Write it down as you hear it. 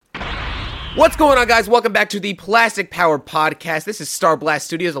What's going on, guys? Welcome back to the Plastic Power Podcast. This is Starblast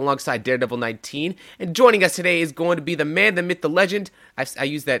Studios alongside Daredevil 19, and joining us today is going to be the man, the myth, the legend. I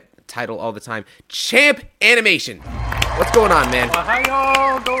use that title all the time. Champ Animation. What's going on, man?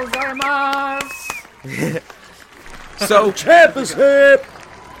 Ohio gozaimasu. So, Champ is hip.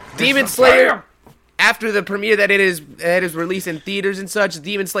 Demon Slayer. After the premiere that it is released in theaters and such,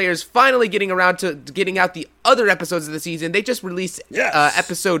 Demon Slayer is finally getting around to getting out the other episodes of the season. They just released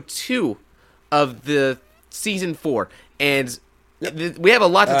episode 2 of the season 4, and we have a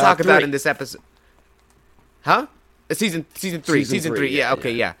lot to talk about in this episode. Huh? Season 3. Season 3. Yeah.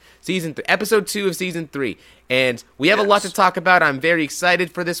 Okay. Yeah. Season 3. Episode 2 of season 3, and we have a lot to talk about. I'm very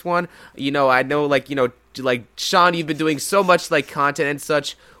excited for this one. I know, like Sean, you've been doing so much like content and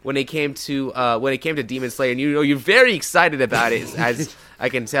such when it came to Demon Slayer, and you're very excited about it, as I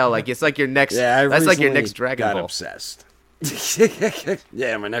can tell. Like it's like your next. Yeah, that's like your next Dragon got Ball. Obsessed.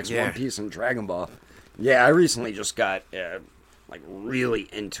 Yeah, my next One Piece and Dragon Ball. Yeah, I recently just got really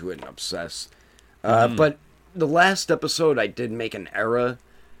into it and obsessed. But the last episode, I did make an error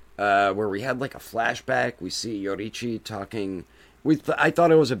where we had like a flashback. We see Yoriichi talking. I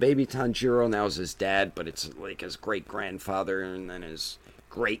thought it was a baby Tanjiro, and that was his dad, but it's like his great grandfather, and then his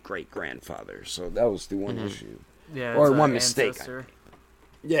great grandfather. So that was the one issue, or one mistake.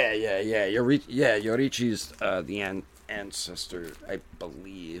 Yeah. Yoriichi's the ancestor, I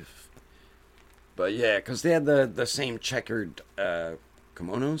believe. But yeah, because they had the same checkered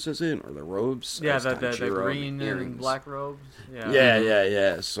kimonos, is it, or the robes? Yeah, the green and black robes.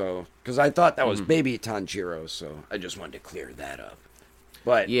 Yeah. So, because I thought that was baby Tanjiro, so I just wanted to clear that up.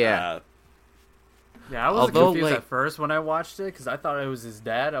 But I was confused at first when I watched it, because I thought it was his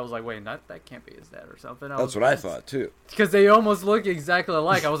dad. I was like, wait, that can't be his dad or something. That's what I thought too. Because they almost look exactly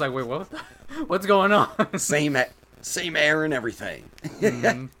alike. I was like, wait, what's going on? Same hair and everything.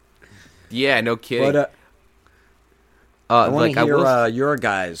 Yeah, no kidding. But I want to hear your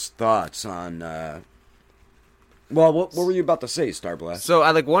guys' thoughts on. What were you about to say, Starblast? So,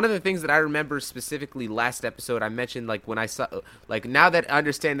 one of the things that I remember specifically last episode, I mentioned, when I saw, now that I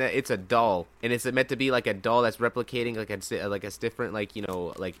understand that it's a doll, and it's meant to be, a doll that's replicating, a different,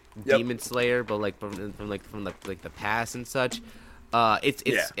 Demon Slayer, but, from the past and such.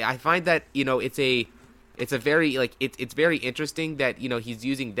 I find that, it's a very, it's very interesting that, he's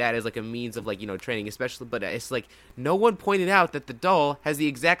using that as, a means of, training, especially, but it's, no one pointed out that the doll has the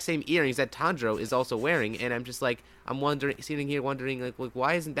exact same earrings that Tanjiro is also wearing, and I'm just, sitting here wondering,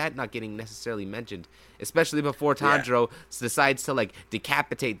 why isn't that not getting necessarily mentioned, especially before Tanjiro decides to,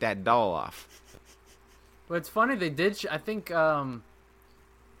 decapitate that doll off. But it's funny, they did, I think, back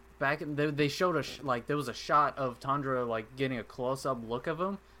in, they showed, there was a shot of Tanjiro, getting a close-up look of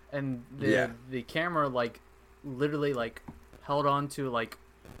him, and the camera literally held on to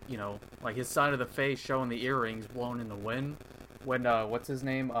his side of the face, showing the earrings blown in the wind. When what's his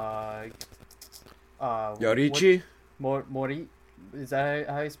name? Yoriichi? Mori? Is that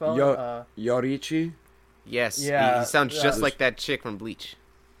how you spell it? Yoriichi? Yes. Yeah. He sounds just like that chick from Bleach.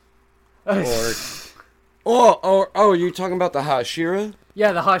 You're talking about the Hashira?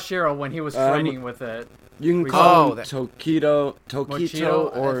 Yeah, the Hashira when he was training with it. You can call him Tokito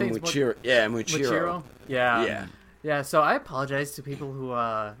or Muchiro. Yeah, Muchiro. Yeah, so I apologize to people who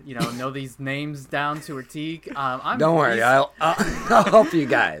know these names down to a T. Don't worry, I'll help you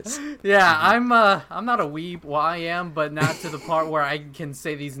guys. Yeah, I'm not a weeb. Well, I am, but not to the part where I can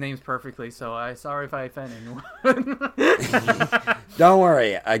say these names perfectly. So sorry if I offend anyone. Don't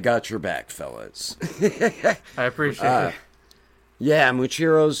worry, I got your back, fellas. I appreciate it. Yeah,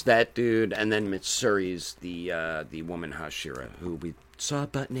 Muchiro's that dude, and then Mitsuri's the woman Hashira, who we saw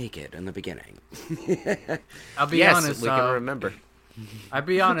butt naked in the beginning. I'll be honest. We can remember. I'll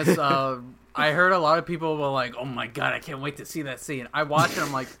be honest. I heard a lot of people were like, "Oh my god, I can't wait to see that scene." I watched it.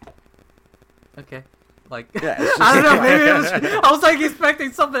 I'm like, okay, I don't know. Maybe I was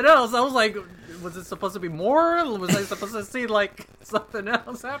expecting something else. I was like, was it supposed to be more? Was I supposed to see something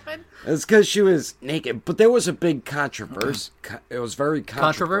else happen? It's because she was naked, but there was a big controversy. It was very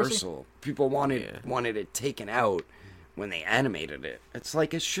controversial. People wanted it taken out when they animated it. It's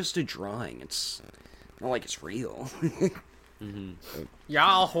it's just a drawing. It's not like it's real.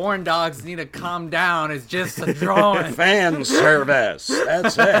 Y'all horn dogs need to calm down. It's just a drawing. Fan service.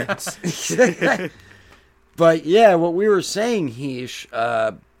 That's it. But yeah, what we were saying, Heesh,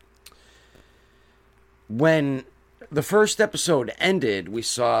 when the first episode ended, we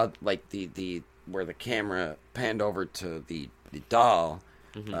saw the where the camera panned over to the doll.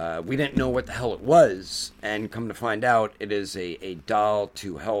 We didn't know what the hell it was, and come to find out, it is a doll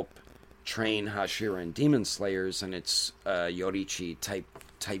to help train Hashira and Demon Slayers, and it's Yoriichi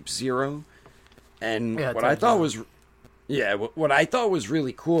type 0. And Yeah, what I thought was, what I thought was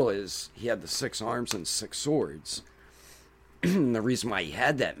really cool is he had the 6 arms and 6 swords. The reason why he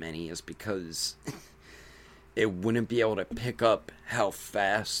had that many is because it wouldn't be able to pick up how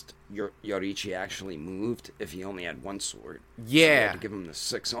fast Yoriichi actually moved if he only had 1 sword. Yeah. So they had to give him the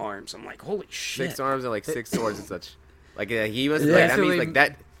 6 arms. I'm like, holy shit. 6 arms and like 6 swords and such. Like he was Yeah. like, that means like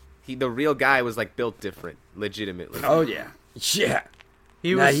that. The real guy was like built different, legitimately. Oh yeah, yeah.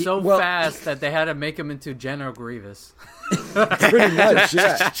 He was so fast that they had to make him into General Grievous. Pretty much,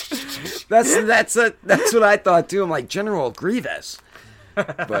 yeah. That's what I thought too. I'm like, General Grievous.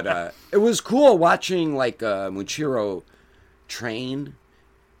 But it was cool watching like Muichiro train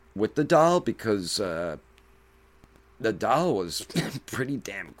with the doll because the doll was pretty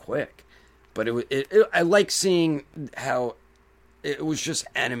damn quick. But I like seeing how it was just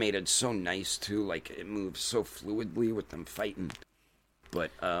animated so nice too. Like it moves so fluidly with them fighting.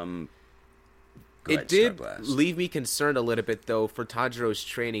 But it did leave me concerned a little bit though for Tanjiro's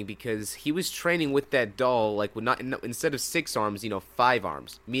training because he was training with that doll like instead of 6 arms, 5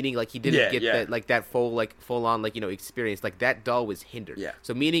 arms, meaning like he didn't get that full on experience. Like that doll was hindered. Yeah.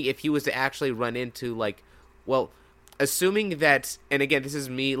 So meaning if he was to actually run into assuming that, and again, this is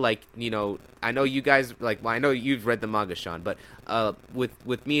me, I know you guys, I know you've read the manga, Sean, but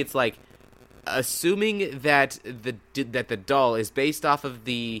with me, it's like, assuming that the doll is based off of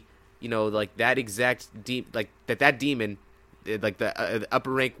the, that exact that demon, like the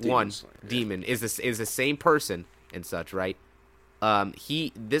upper rank Demon 1 Slayer, demon is the same person and such, right?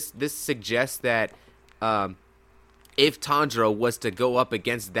 This suggests that, if Tanjiro was to go up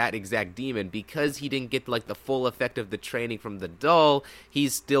against that exact demon, because he didn't get the full effect of the training from the doll,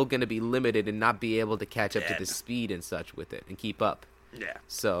 he's still going to be limited and not be able to catch up to the speed and such with it and keep up. Yeah.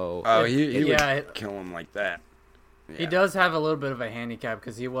 So. Oh, he would kill him like that. Yeah. He does have a little bit of a handicap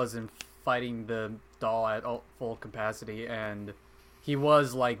because he wasn't fighting the doll at full capacity, and he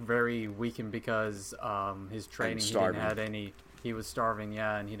was very weakened because his training he didn't have any. He was starving,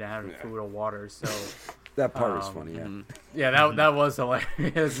 and he didn't have any food or water, so. That part was funny, yeah. Yeah, that was hilarious.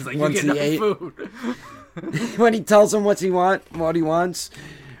 It's like, once you he get no food. When he tells him what he wants,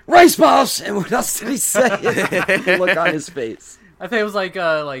 rice balls. And what else did he say? Look on his face. I think it was like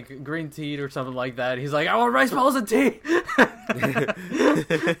green tea or something like that. He's like, I want rice balls and tea. He's like,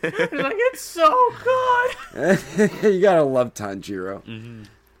 it's so good. You gotta love Tanjiro. Mm-hmm.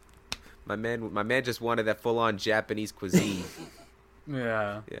 My man just wanted that full on Japanese cuisine.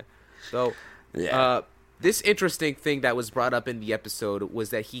 Yeah. Yeah. So. Yeah. This interesting thing that was brought up in the episode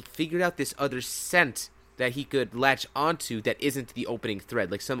was that he figured out this other scent that he could latch onto that isn't the opening thread,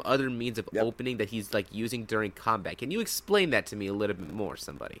 like some other means of opening that he's using during combat. Can you explain that to me a little bit more,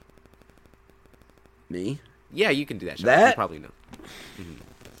 somebody? Me? Yeah, you can do that. Sean. That? You probably know. Mm-hmm.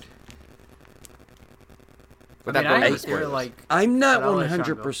 I'm not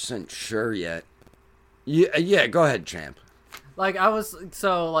 100% sure yet. Yeah, go ahead, champ.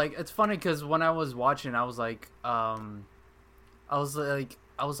 It's funny because when I was watching, I was like,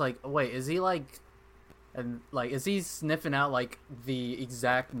 wait, is he is he sniffing out the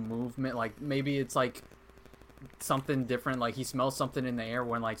exact movement? Maybe it's something different. He smells something in the air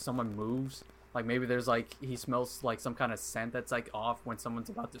when someone moves. Maybe there's he smells some kind of scent that's off when someone's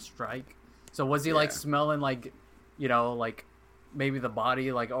about to strike. So was he smelling maybe the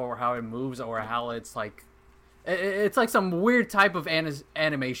body or how it moves or how it's it's some weird type of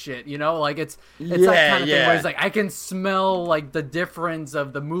anime shit, it's that kind of thing where it's I can smell the difference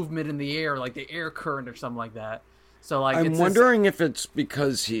of the movement in the air, the air current or something like that. So I'm wondering if it's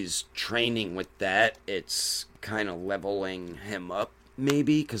because he's training with that, it's kind of leveling him up,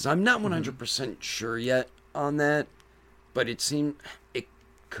 maybe, because I'm not 100% sure yet on that, but it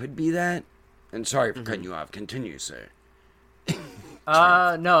could be that. And sorry for cutting you off. Continue, sir.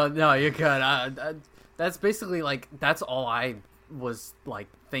 No, you're good. That's basically that's all I was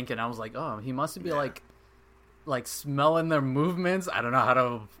thinking. I was like, oh, he must be smelling their movements. I don't know how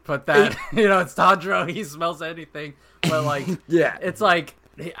to put that. It's Tanjiro. He smells anything. But yeah, it's I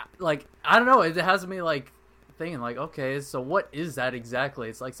don't know. It has me thinking okay, so what is that exactly?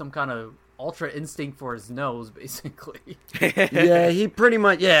 It's some kind of ultra instinct for his nose, basically. Yeah, he pretty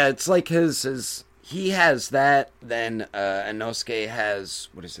much. Yeah, it's his. He has that, then Inosuke has,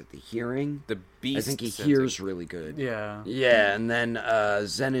 what is it, the hearing? The beast. I think he sensing. hears really good. Yeah. Yeah, and then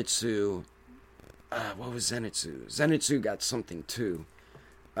Zenitsu, what was Zenitsu? Zenitsu got something too.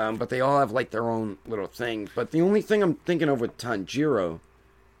 But they all have their own little thing. But the only thing I'm thinking of with Tanjiro,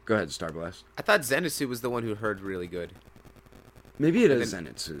 go ahead, Starblast. I thought Zenitsu was the one who heard really good. Maybe it is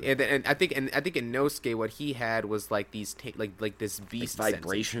Zenitsu. And I think in Inosuke what he had was these this beast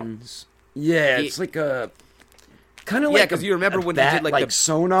vibrations. sensing. Yeah, it's like a kind of like because you remember when he did like the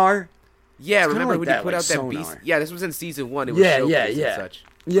sonar. Yeah, it's remember like when that, he put like out that sonar. beast? Yeah, this was in season 1. It was showcased and such.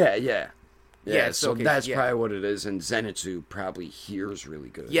 Yeah, so okay, that's probably what it is, and Zenitsu probably hears really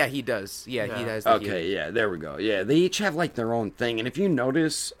good. Yeah, he does. Yeah, he does. Okay, there we go. Yeah, they each have like their own thing, and if you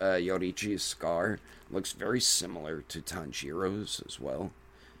notice, Yorichi's scar looks very similar to Tanjiro's as well.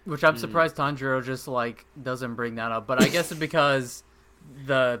 Which I'm surprised Tanjiro just like doesn't bring that up, but I guess it's because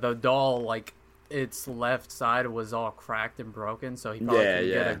the doll, like, its left side was all cracked and broken, so he probably couldn't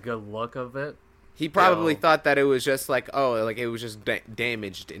get a good look of it. He probably thought that it was just like, like it was just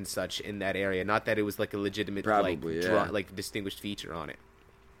damaged and such in that area, not that it was like a legitimate like distinguished feature on it.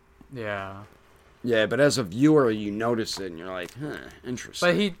 Yeah. Yeah, but as a viewer, you notice it and you're like,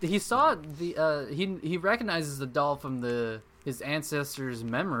 interesting. But he saw the he recognizes the doll from his ancestor's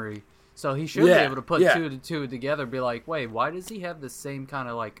memory, so he should be able to put two to two together. Be like, wait, why does he have the same kind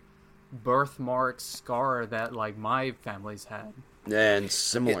of like birthmark scar that like my family's had? And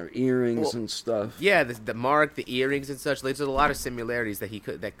similar earrings and stuff. Yeah, the mark, the earrings and such. There's a lot of similarities that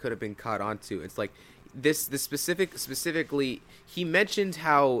could have been caught onto. It's like this specifically. He mentioned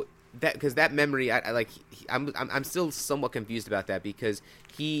how that, because that memory, I'm still somewhat confused about that, because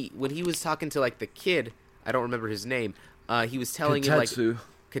when he was talking to like the kid, I don't remember his name. He was telling him like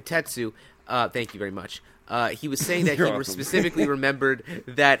Katetsu. Thank you very much. He was saying that he specifically remembered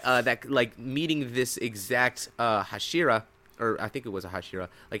that like meeting this exact Hashira. Or I think it was a Hashira,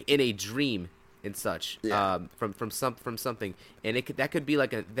 like in a dream and such, from something, and it could be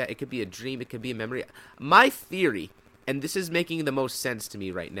a dream, it could be a memory. My theory, and this is making the most sense to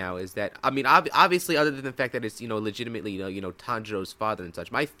me right now, is that, I mean, obviously, other than the fact that it's legitimately Tanjiro's father and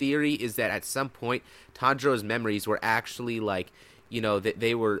such, my theory is that at some point Tanjiro's memories were actually like that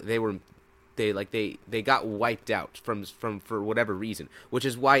they got wiped out from for whatever reason, which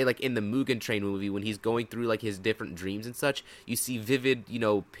is why like in the Mugen Train movie, when he's going through like his different dreams and such, you see vivid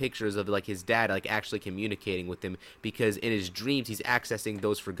pictures of like his dad like actually communicating with him, because in his dreams he's accessing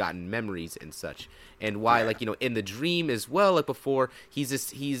those forgotten memories and such. And why like in the dream as well, like before,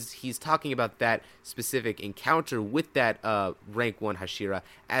 he's talking about that specific encounter with that rank 1 Hashira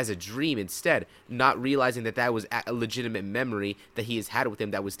as a dream instead, not realizing that was a legitimate memory that he has had with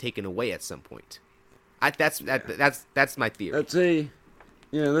him that was taken away at some point. That's my theory.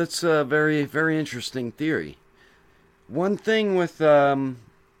 That's a very, very interesting theory. One thing with if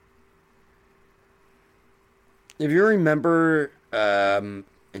you remember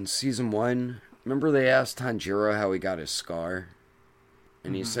in season 1, remember they asked Tanjiro how he got his scar?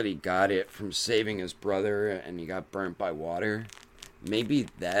 And he said he got it from saving his brother and he got burnt by water. Maybe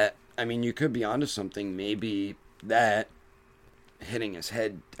that, I mean, you could be onto something. Maybe that hitting his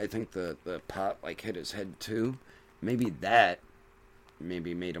head, I think the pot like hit his head too. Maybe that made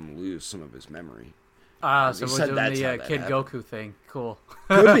him lose some of his memory. So we're doing the Kid happened. Goku thing. Cool.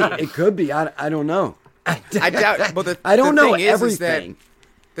 Could be. It could be. I don't know. I doubt. But I don't know everything.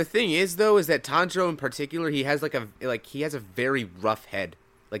 The thing is, though, is that Tanjiro in particular, he has he has a very rough head.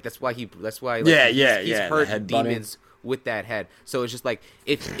 Like that's why he's hurt demons with that head. So it's just like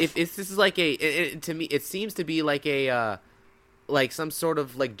if this is like to me, it seems to be like a like some sort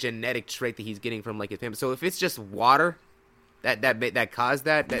of like genetic trait that he's getting from like his family. So if it's just water that caused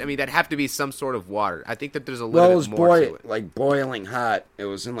that, I mean, that'd have to be some sort of water. I think that there's a little bit more to it. Like boiling hot. It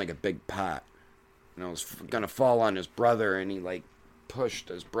was in like a big pot, and it was gonna fall on his brother, and he like pushed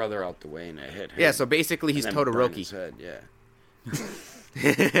his brother out the way, and it hit him. Yeah, so basically he's Todoroki. His head, yeah.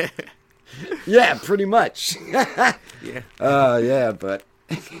 Yeah, pretty much. But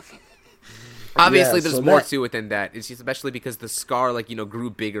obviously there's more to it than that. It's just especially because the scar grew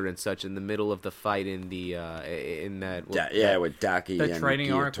bigger and such in the middle of the fight in the in that with Daki the and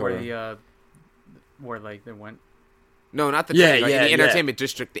training arc Gyatoro. where like they went. No, not the training arc, the entertainment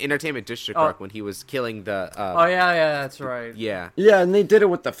district. The entertainment district arc when he was killing the. That's right. Yeah, and they did it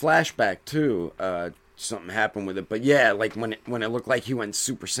with the flashback too. Something happened with it, but like when it looked like he went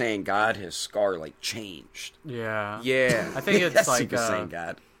Super Saiyan God, his scar like changed. Yeah. I think it's like Super Saiyan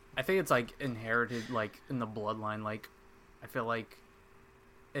God. I think it's like inherited, like in the bloodline. Like I feel like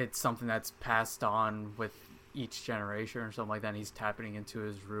it's something that's passed on with each generation or something like that. And he's tapping into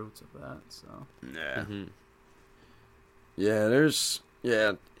his roots of that. So And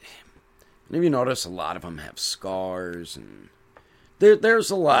if you notice, a lot of them have scars, and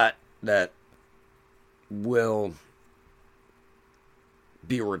there's a lot that will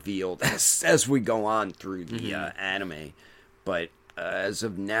be revealed as we go on through the anime. But as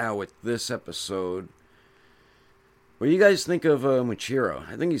of now, with this episode, what do you guys think of Michiro?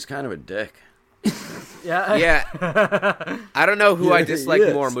 I think he's kind of a dick. Yeah. Yeah. I don't know who I dislike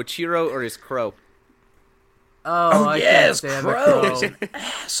Yes. more, Muchiro or his crow. Oh, I can't stand the Crow. crow.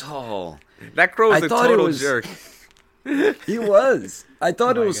 Asshole. That crow is I a thought it total was- jerk. He was. I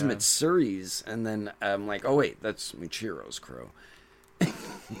thought Oh it my was God. Mitsuri's, and then I'm like, oh wait, that's Muchiro's crow.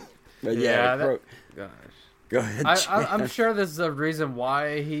 But Yeah, crow. Gosh. Go ahead. I'm sure there's a reason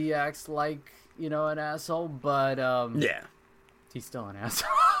why he acts like, an asshole, but Yeah. he's still an asshole.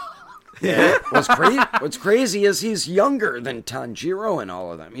 Yeah. What's crazy is he's younger than Tanjiro and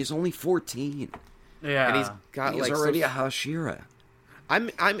all of them. He's only 14. Yeah. And he's got He's like already some- a Hashira.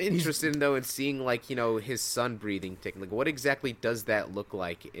 I'm interested though in seeing like his sun breathing technique. What exactly does that look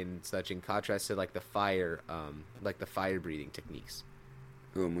like in contrast to like the fire breathing techniques?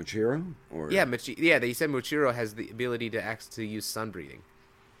 Who, Muchiro? Or Yeah, they said Muchiro has the ability to use sun breathing.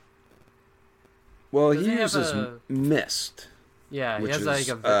 well, Does he he have uses a- mist. Yeah, he which has like is,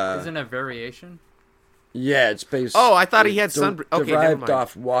 isn't it a variation? Yeah, it's based. Oh, I thought he had it's okay, never derived mind.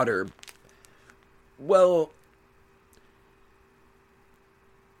 off water. Well,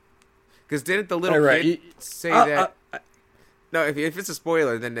 Because didn't the little all right. kid say that? No, if it's a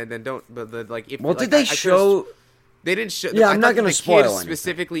spoiler, then don't. But like, if well, like, did they I could've- show? They didn't show. Yeah, I I'm thought not gonna the spoil kid anything.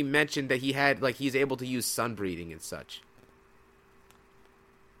 specifically mentioned that he had he's able to use sun breathing and such.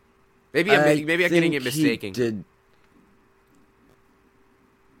 Maybe I'm getting it think he mistaken. Did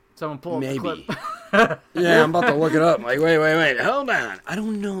Someone pull up the maybe? clip. Yeah, I'm about to look it up. Like, wait, hold on. I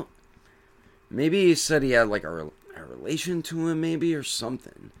don't know. Maybe he said he had like a relation to him, maybe or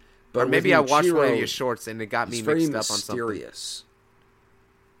something. But Or maybe with I watched one of Muchiro, your shorts and it got me he's very mixed up on something. mysterious.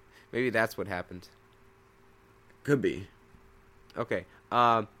 Maybe that's what happened. Could be. Okay.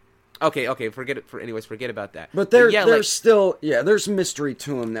 Okay. Forget about that. But yeah, there's still there's mystery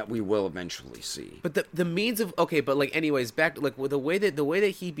to him that we will eventually see. But the means of but like anyways, back like with the way that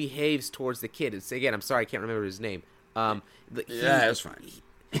he behaves towards the kid. It's again, I'm sorry, I can't remember his name. That's fine.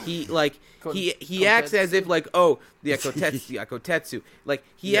 He acts as if like Kotetsu. Like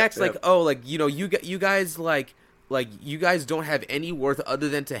he acts like you guys you guys don't have any worth other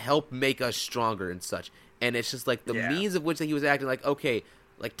than to help make us stronger and such. And it's just like the means of which that he was acting like okay.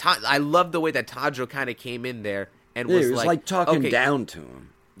 Like I love the way that Tanjiro kind of came in there and He was like talking okay, down to him.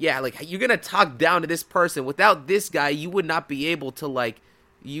 Yeah, like you're gonna talk down to this person. Without this guy, you would not be able to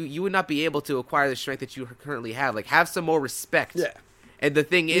you would not be able to acquire the strength that you currently have. Like have some more respect. Yeah. And the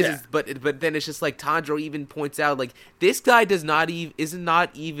thing is but then it's just like Tanjiro even points out like this guy is not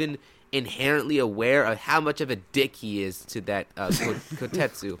even inherently aware of how much of a dick he is to that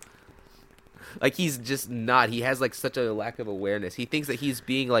Kotetsu. Like he's just not. He has like such a lack of awareness. He thinks that he's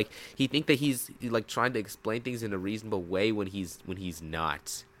being like he's like trying to explain things in a reasonable way when he's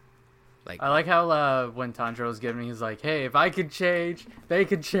not. Like I like how when Tanjiro's giving, he's like, "Hey, if I could change, they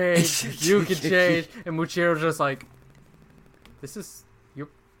could change, you could change," and Muchiro's just like, "This is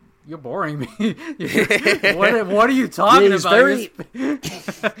you're boring me. What are you talking about?"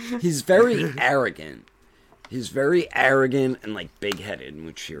 He's very arrogant. He's very arrogant and like big-headed,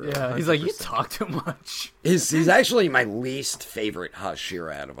 Muchiro. Yeah, he's like, you talk too much. He's actually my least favorite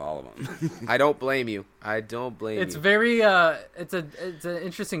Hashira out of all of them. I don't blame you. It's very it's an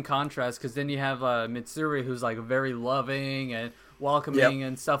interesting contrast because then you have Mitsuri who's like very loving and welcoming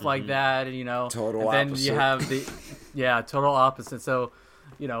and stuff like that, and total and then opposite. you have the total opposite. So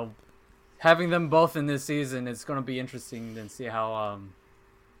having them both in this season, it's going to be interesting to see how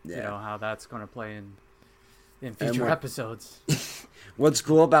how that's going to play in future episodes. What's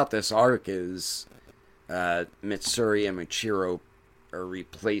cool about this arc is Mitsuri and Muchiro are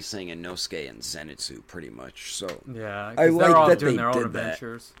replacing Inosuke and Zenitsu pretty much. So yeah, I they're like all that doing they their own did that.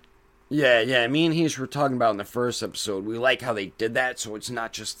 adventures. Yeah. Me and Heesh were talking about in the first episode. We like how they did that, so it's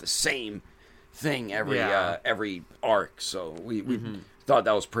not just the same thing every arc. So we thought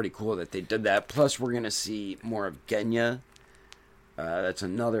that was pretty cool that they did that. Plus, we're gonna see more of Genya. That's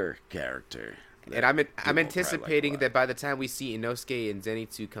another character. And I'm anticipating that by the time we see Inosuke and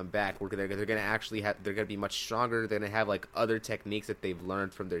Zenitsu come back, they're gonna be much stronger. They're gonna have like other techniques that they've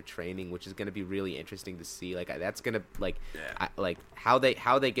learned from their training, which is gonna be really interesting to see. Like that's gonna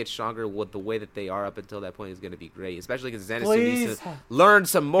how they get stronger with the way that they are up until that point is gonna be great. Especially because Zenitsu needs to learn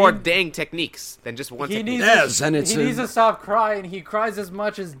some more dang techniques than just one technique. Zenitsu. He needs to stop crying. He cries as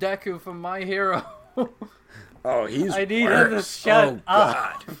much as Deku from My Hero. Oh, he's I need worse. him to shut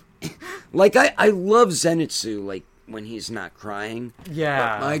up. Like I love Zenitsu like when he's not crying.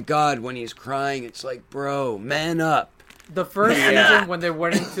 Yeah. But my God, when he's crying, it's like, bro, man up. The first season when they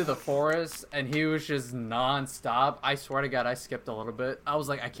went into the forest and he was just non-stop, I swear to God, I skipped a little bit. I was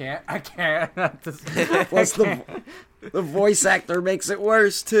like, I can't. Plus the voice actor makes it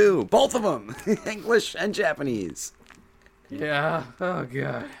worse too. Both of them, English and Japanese. Yeah. Oh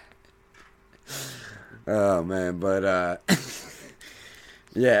God. Oh man, but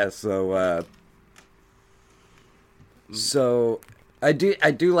yeah. So I do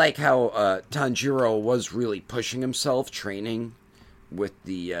like how Tanjiro was really pushing himself, training with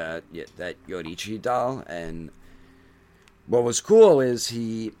the that Yoriichi doll, and what was cool is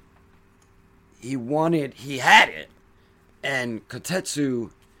he had it, and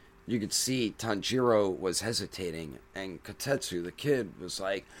Kotetsu, you could see Tanjiro was hesitating, and Kotetsu, the kid, was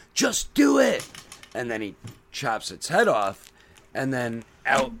like, "Just do it!" And then he chops its head off, and then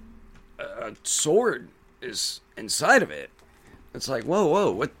out a sword is inside of it. It's like,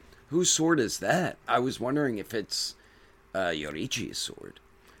 whoa, what? Whose sword is that? I was wondering if it's Yoriichi's sword.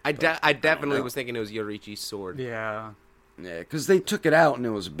 I definitely was thinking it was Yoriichi's sword. Yeah. Yeah, because they took it out and it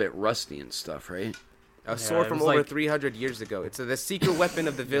was a bit rusty and stuff, right? A sword from over 300 years ago. It's the secret weapon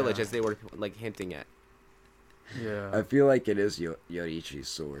of the village, as they were like hinting at. Yeah. I feel like it is Yoriichi's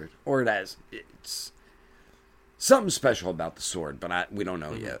sword, or it's something special about the sword, but we don't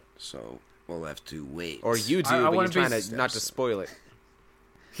know yet, so we'll have to wait. Or you do, but you're trying to not to spoil it.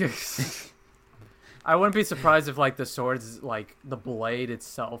 I wouldn't be surprised if like the sword's like the blade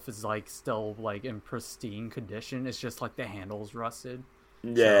itself is like still like in pristine condition. It's just like the handle's rusted.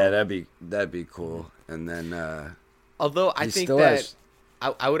 Yeah, that'd be cool. And then although I think that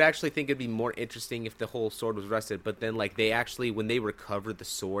I would actually think it'd be more interesting if the whole sword was rusted, but then like they actually, when they recovered the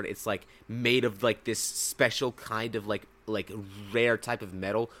sword, it's like made of like this special kind of like rare type of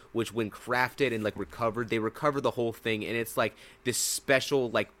metal, which when crafted and like recovered, they recover the whole thing, and it's like this special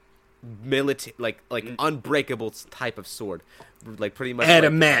like military like unbreakable type of sword, like pretty much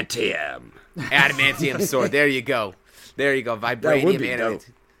adamantium. Adamantium sword. There you go, vibranium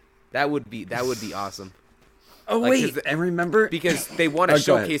adamantium. That would be awesome. Oh wait, and remember, because they want to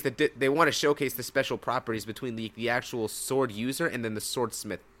showcase the special properties between the actual sword user and then the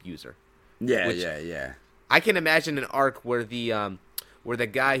swordsmith user. Yeah. I can imagine an arc where the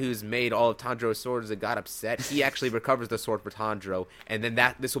guy who's made all of Tanjiro's swords that got upset, he actually recovers the sword for Tanjiro, and then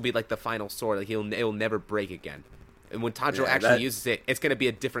this will be like the final sword. Like it'll never break again. And when Tanjiro uses it, it's gonna be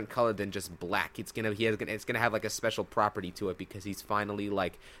a different color than just black. It's gonna have like a special property to it because he's finally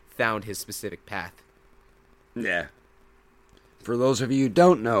like found his specific path. Yeah. For those of you who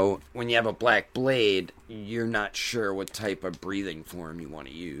don't know, when you have a black blade, you're not sure what type of breathing form you want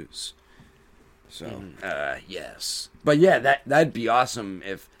to use. So, yes. But yeah, that'd be awesome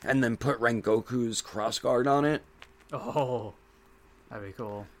and then put Rengoku's crossguard on it. Oh, that'd be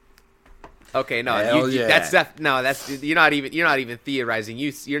cool. Okay, no, you're not even theorizing.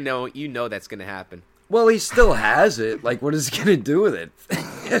 You know that's gonna happen. Well, he still has it. Like, what is he gonna do with it?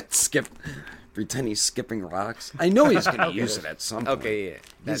 Pretend he's skipping rocks. I know he's gonna use it at some point. Okay, yeah,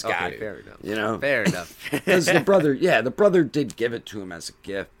 he's got it. Fair enough. You know, fair enough. Because the brother did give it to him as a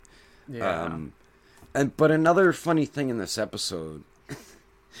gift. Yeah. But another funny thing in this episode,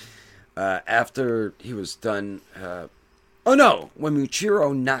 after he was done, when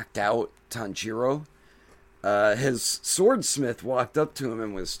Muichiro knocked out Tanjiro, his swordsmith walked up to him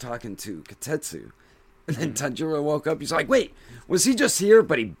and was talking to Kotetsu. And then Tanjiro woke up, he's like, wait, was he just here?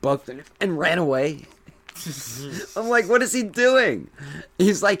 But he bucked and ran away. I'm like, what is he doing?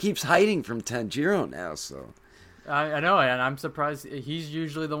 He's like, keeps hiding from Tanjiro now, so... I know, and I'm surprised he's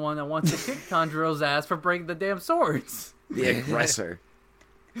usually the one that wants to kick Tanjiro's ass for breaking the damn swords. The aggressor.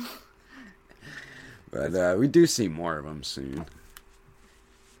 But we do see more of him soon.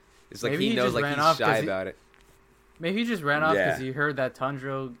 It's like he knows, like he's shy about it. Maybe he just ran off because he heard that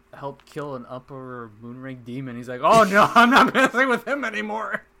Tanjiro helped kill an upper Moonring demon. He's like, oh no, I'm not messing with him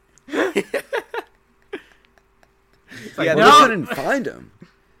anymore. They couldn't find him.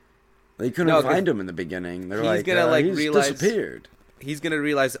 They couldn't find him in the beginning. They're like, he's disappeared. He's gonna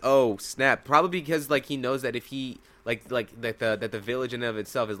realize, oh snap! Probably because like he knows that if he that the village in and of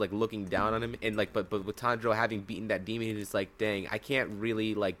itself is like looking down on him, and like but with Tanjiro having beaten that demon, he's just like, dang, I can't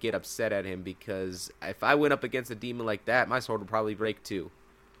really like get upset at him because if I went up against a demon like that, my sword would probably break too.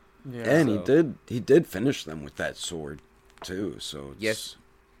 Yeah, and he did finish them with that sword too. So yes,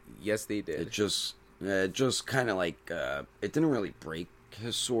 they did. It just kind of like it didn't really break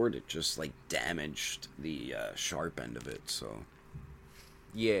his sword. It just like damaged the sharp end of it. So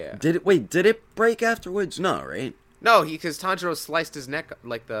yeah. Did it break afterwards? No, right? No, because Tanjiro sliced his neck,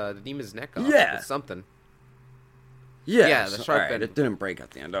 like the demon's neck off. Yeah. With something. Yeah, the shark bend. It didn't break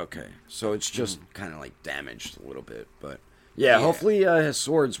at the end. Okay, so it's just kind of like damaged a little bit, but yeah. Hopefully his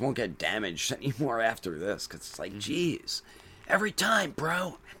swords won't get damaged anymore after this, because it's like, geez, every time,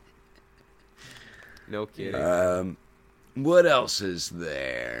 bro. No kidding. What else is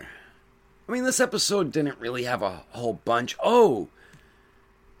there? I mean, this episode didn't really have a whole bunch. Oh,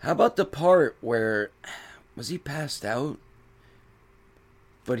 how about the part where was he passed out?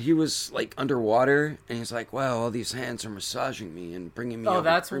 But he was like underwater, and he's like, "Wow, all these hands are massaging me and bringing me." Oh, over.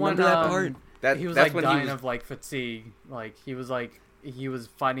 that's Remember when that part. he was like dying of like fatigue. Like he was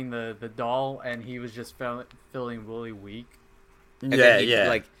fighting the doll, and he was just feeling really weak. And then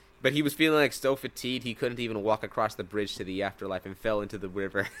like, but he was feeling like so fatigued he couldn't even walk across the bridge to the afterlife and fell into the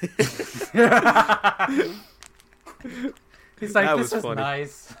river. He's like, "This is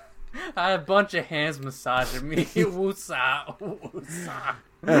nice. I had a bunch of hands massaging me." Woosa, woosa.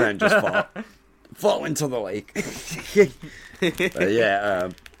 And then just fall into the lake.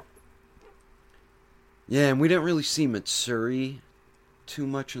 Yeah, and we didn't really see Mitsuri too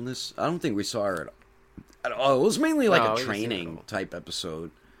much in this. I don't think we saw her at all. It was mainly like a training type episode.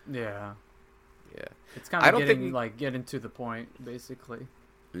 Yeah. Yeah. It's kind of getting to the point, basically.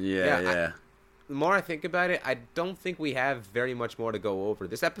 Yeah. The more I think about it, I don't think we have very much more to go over.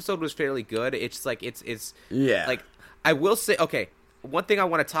 This episode was fairly good. It's like it's like, I will say, okay, one thing I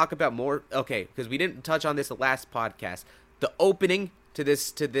want to talk about more, okay, because we didn't touch on this the last podcast. The opening to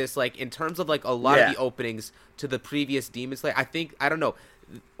this, like, in terms of like a lot of the openings to the previous Demon Slayer, I don't know.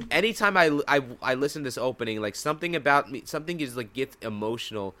 Anytime I listen to this opening, like something about me, something is like gets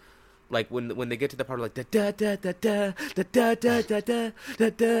emotional. Like when they get to the part like da da da da da da da da da da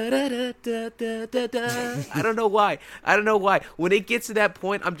da da da da da. I don't know why. When it gets to that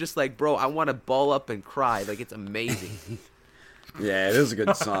point, I'm just like, bro, I want to ball up and cry. Like, it's amazing. Yeah, it is a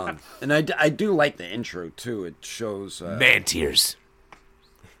good song, and I do like the intro too. It shows man tears.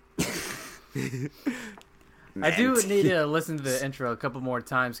 I do need to listen to the intro a couple more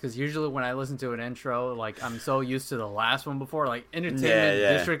times, because usually when I listen to an intro, like, I'm so used to the last one before, like Entertainment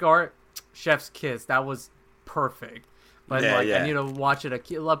District Art, Chef's Kiss, that was perfect. But I need to watch it a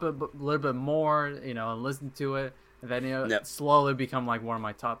little bit more, and listen to it, and then slowly become like one of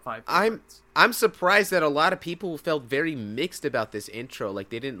my top 5 favorites. I'm surprised that a lot of people felt very mixed about this intro. Like,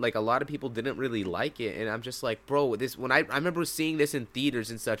 they didn't, like, a lot of people didn't really like it, and I'm just like, bro, this, when I remember seeing this in theaters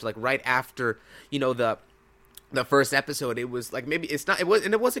and such, like right after the first episode, it was like, maybe it's not, it was,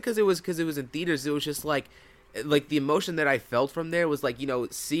 and it wasn't because it was in theaters. It was just like the emotion that I felt from there was like,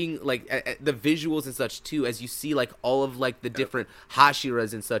 seeing like the visuals and such too, as you see like all of like the different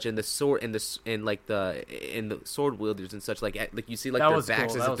Hashiras and such, and the sword and the sword wielders and such, like you see like their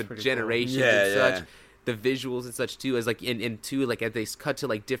backs as the generations cool. and such. The visuals and such too, as like in two, like as they cut to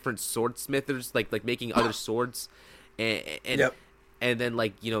like different swordsmithers, like making other swords, and then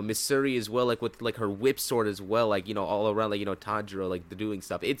like Missouri as well, like with like her whip sword as well, like all around, like Tanjiro, like the doing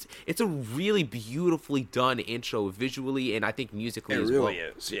stuff. It's a really beautifully done intro visually, and I think musically as well. It really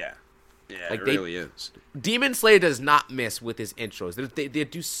is, yeah. Like, it really is. Demon Slayer does not miss with his intros. They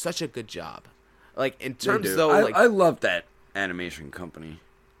do such a good job. Like, in terms though, I love that animation company.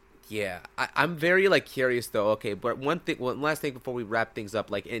 Yeah, I'm very like curious though. Okay, but one last thing before we wrap things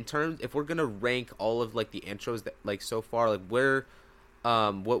up, like in terms, if we're gonna rank all of like the intros that like so far, like where,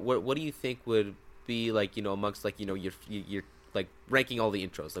 what do you think would be like amongst like your like ranking all the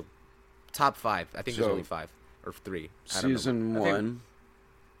intros, like top 5? I think there's only 5 or 3. Season 1.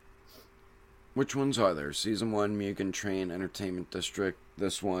 Which ones are there? Season 1, Mugen Train, Entertainment District.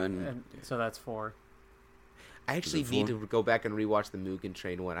 This one. And so that's 4. I actually need to go back and rewatch the Mugen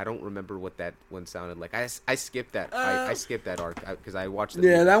Train one. I don't remember what that one sounded like. I skipped that. I skipped that arc because I watched the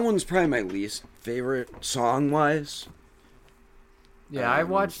movie. That one's probably my least favorite song wise. Yeah, I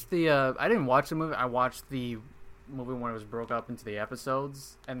watched the. I didn't watch the movie. I watched the movie when it was broke up into the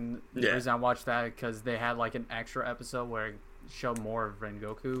episodes, and the reason I watched that because they had like an extra episode where it showed more of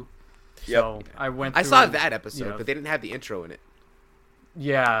Rengoku. So I went. I saw that episode, but they didn't have the intro in it.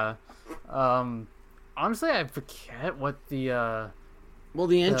 Yeah. Honestly, I forget what the. Well,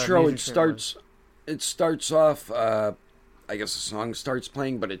 the intro it starts off. I guess the song starts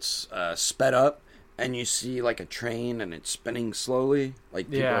playing, but it's sped up. And you see like a train, and it's spinning slowly. Like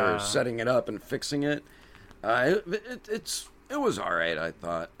people are setting it up and fixing it. It was all right. I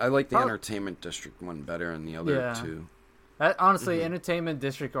thought I like the Entertainment District one better than the other two. Honestly, Entertainment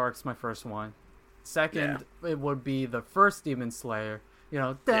District arc's my first one. Second, it would be the first Demon Slayer.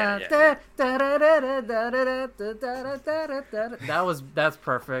 That's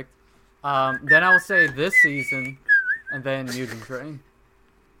perfect. Then I would say this season, and then Mugen Train.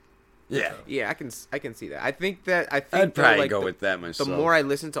 Yeah, I can see that. I think I'd probably go with that myself. The more I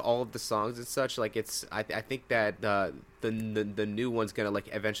listen to all of the songs and such, like I think that the new one's gonna like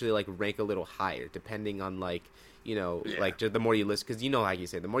eventually like rank a little higher, depending on like like the more you listen, because like you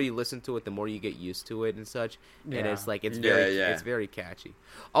say, the more you listen to it, the more you get used to it and such, and it's like it's very catchy.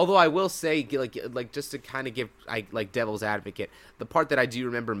 Although I will say, like just to kind of give like devil's advocate, the part that I do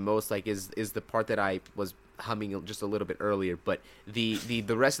remember most like is the part that I was humming just a little bit earlier, but the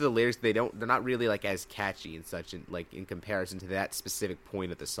rest of the lyrics, they're not really like as catchy and such, and like in comparison to that specific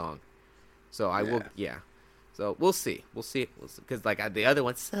point of the song. So I will So we'll see, because like the other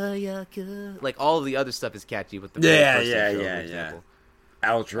one, like all of the other stuff is catchy with the first intro, for example.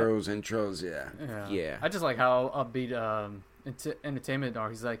 Outros, intros, yeah. I just like how upbeat entertainment are.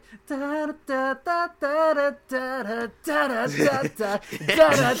 He's like it's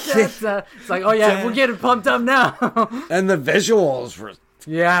like, oh yeah, we're getting pumped up now. And the visuals were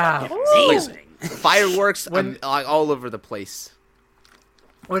amazing. Fireworks all over the place.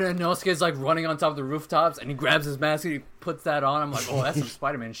 When Inosuke's like running on top of the rooftops and he grabs his mask and he puts that on, I'm like, oh, that's some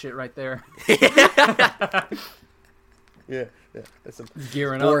Spider-Man shit right there. Yeah. That's some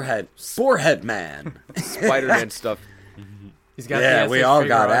gearing up. Forehead man. Spider-Man stuff. He's got we all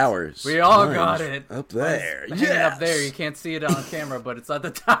got ours. We all got it. Up there. Hanging up there. You can't see it on camera, but it's at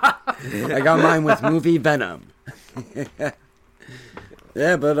the top. I got mine with movie Venom.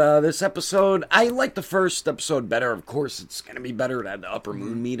 Yeah, but this episode, I like the first episode better. Of course, it's going to be better at the Upper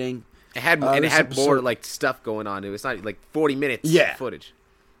Moon meeting. It had more like stuff going on. It was not like 40 minutes of footage.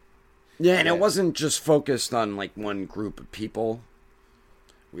 Yeah, and it wasn't just focused on like one group of people.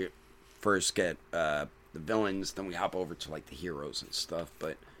 We first get the villains, then we hop over to like the heroes and stuff.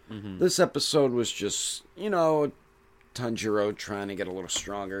 But this episode was just, Tanjiro trying to get a little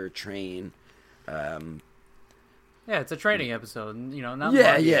stronger, train. Yeah, it's a training episode, not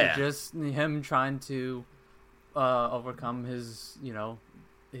much, just him trying to overcome his,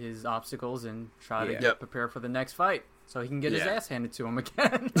 his obstacles and try to get prepared for the next fight, so he can get his ass handed to him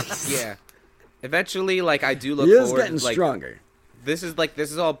again. Yeah, eventually, like I do look he forward. He is getting stronger. This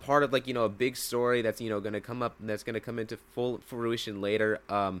is all part of like a big story that's going to come up, that's going to come into full fruition later.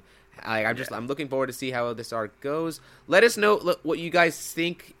 I'm looking forward to see how this arc goes. Let us know what you guys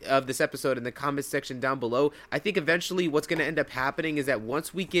think of this episode in the comment section down below. I think eventually what's going to end up happening is that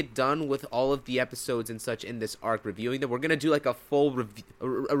once we get done with all of the episodes and such in this arc, reviewing them, we're going to do like a full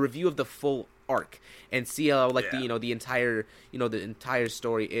review of the full arc and see how the entire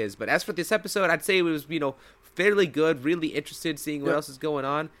story is. But as for this episode, I'd say it was fairly good. Really interested seeing what else is going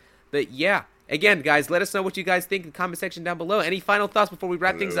on. But yeah. Again, guys, let us know what you guys think in the comment section down below. Any final thoughts before we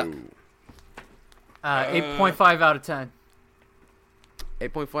wrap things up? 8.5 out of 10.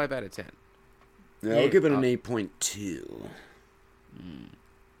 8.5 out of 10. Yeah, I'll give it an 8.2.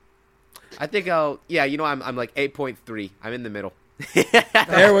 I think I'm like 8.3. I'm in the middle.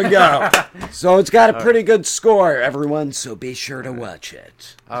 There we go. So it's got a pretty good score, everyone, so be sure to watch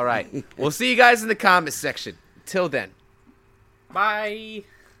it. All right. We'll see you guys in the comment section. Till then. Bye.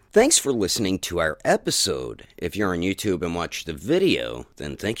 Thanks for listening to our episode. If you're on YouTube and watch the video,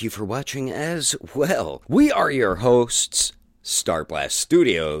 then thank you for watching as well. We are your hosts, Starblast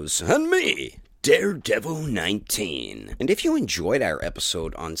Studios, and me, Daredevil19. And if you enjoyed our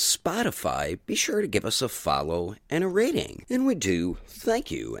episode on Spotify, be sure to give us a follow and a rating. And we do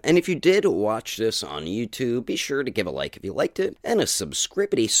thank you. And if you did watch this on YouTube, be sure to give a like if you liked it, and a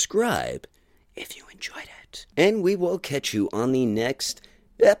subscribe if you enjoyed it. And we will catch you on the next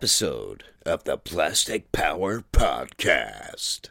episode of the Plastic Power Podcast.